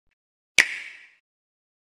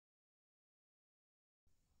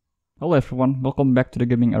Hello everyone, welcome back to the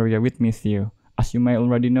gaming area with me Theo. As you may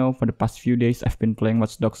already know, for the past few days I've been playing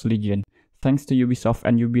Watch Dogs Legion. Thanks to Ubisoft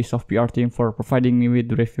and Ubisoft PR team for providing me with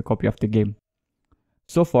the review copy of the game.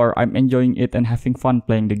 So far, I'm enjoying it and having fun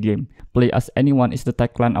playing the game. Play as anyone is the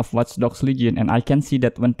tagline of Watch Dogs Legion, and I can see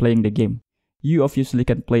that when playing the game. You obviously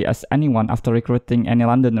can play as anyone after recruiting any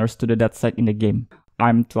Londoners to the DedSec in the game.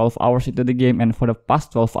 I'm 12 hours into the game, and for the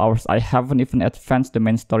past 12 hours I haven't even advanced the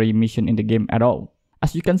main story mission in the game at all.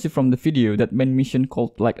 As you can see from the video, that main mission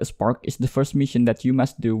called Like a Spark is the first mission that you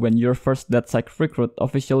must do when your first DedSec recruit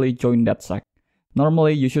officially joined DedSec.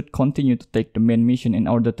 Normally, you should continue to take the main mission in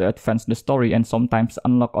order to advance the story and sometimes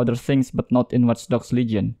unlock other things, but not in Watch Dogs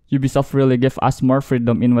Legion. Ubisoft really gave us more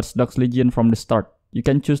freedom in Watch Dogs Legion from the start. You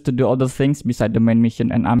can choose to do other things beside the main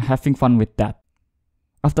mission, and I'm having fun with that.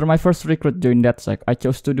 After my first recruit joined DedSec, I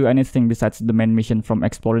chose to do anything besides the main mission, from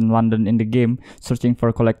exploring London in the game, searching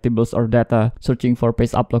for collectibles or data, searching for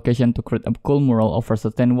paste-up location to create a cool mural over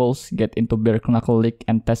certain walls, get into Bare Knuckle League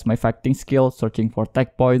and test my fighting skill, searching for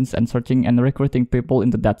tech points, and searching and recruiting people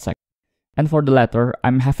into DedSec. And for the latter,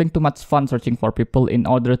 I'm having too much fun searching for people in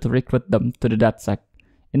order to recruit them to the DedSec.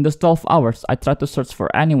 In those 12 hours, I try to search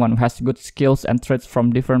for anyone who has good skills and traits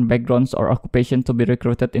from different backgrounds or occupations to be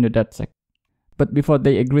recruited into DedSec. But before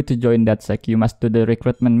they agree to join DedSec, you must do the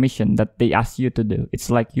recruitment mission that they ask you to do. It's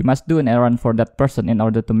like you must do an errand for that person in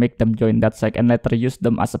order to make them join DedSec and later use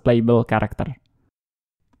them as a playable character.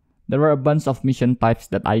 There were a bunch of mission types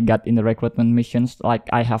that I got in the recruitment missions, like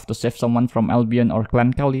I have to save someone from Albion or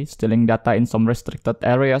Clan Kelly, stealing data in some restricted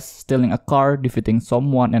areas, stealing a car, defeating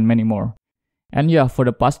someone, and many more. And yeah, for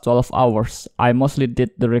the past 12 hours, I mostly did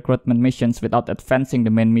the recruitment missions without advancing the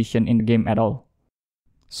main mission in the game at all.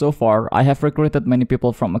 So far, I have recruited many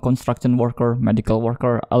people from a construction worker, medical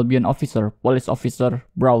worker, Albion officer, police officer,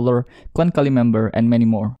 brawler, Clan Kelly member, and many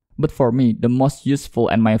more. But for me, the most useful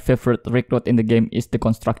and my favorite recruit in the game is the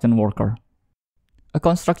construction worker. A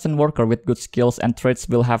construction worker with good skills and traits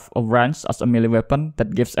will have a wrench as a melee weapon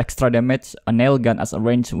that gives extra damage, a nail gun as a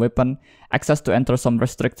ranged weapon, access to enter some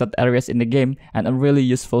restricted areas in the game, and a really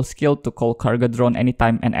useful skill to call cargo drone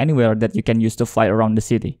anytime and anywhere that you can use to fly around the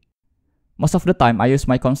city. Most of the time, I use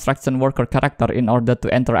my construction worker character in order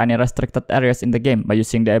to enter any restricted areas in the game by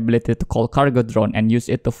using the ability to call cargo drone and use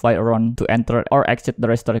it to fly around to enter or exit the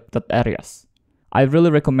restricted areas. I really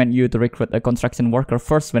recommend you to recruit a construction worker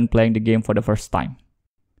first when playing the game for the first time.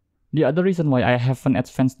 The other reason why I haven't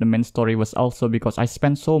advanced the main story was also because I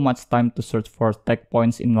spent so much time to search for tech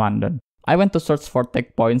points in London. I went to search for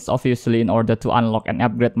tech points obviously in order to unlock and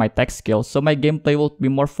upgrade my tech skills, so my gameplay would be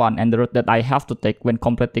more fun and the route that I have to take when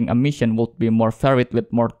completing a mission would be more varied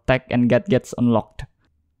with more tech and gadgets unlocked.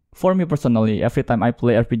 For me personally, every time I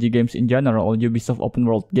play RPG games in general or Ubisoft open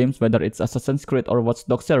world games, whether it's Assassin's Creed or Watch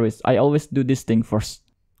Dogs series, I always do this thing first.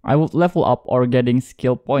 I would level up or getting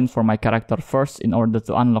skill points for my character first in order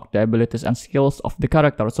to unlock the abilities and skills of the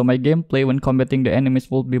character, so my gameplay when combating the enemies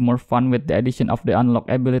will be more fun with the addition of the unlocked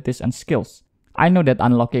abilities and skills. I know that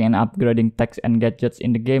unlocking and upgrading techs and gadgets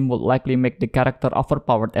in the game would likely make the character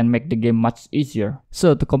overpowered and make the game much easier.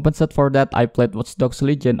 So to compensate for that, I played Watch Dogs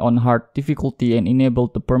Legion on hard difficulty and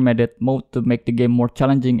enabled the permadeath mode to make the game more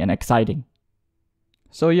challenging and exciting.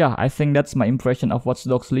 So yeah, I think that's my impression of Watch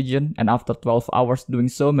Dogs Legion, and after 12 hours doing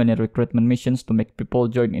so many recruitment missions to make people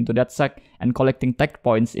join into DedSec and collecting tech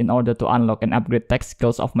points in order to unlock and upgrade tech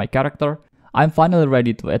skills of my character, I'm finally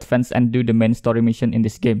ready to advance and do the main story mission in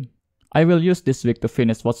this game. I will use this week to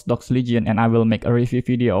finish Watch Dogs Legion, and I will make a review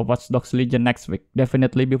video of Watch Dogs Legion next week,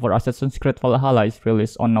 definitely before Assassin's Creed Valhalla is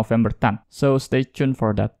released on November 10th, so stay tuned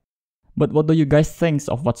for that. But what do you guys think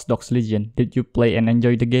of Watch Dogs Legion? Did you play and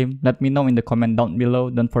enjoy the game? Let me know in the comment down below.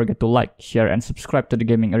 Don't forget to like, share, and subscribe to the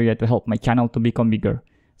gaming area to help my channel to become bigger.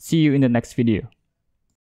 See you in the next video.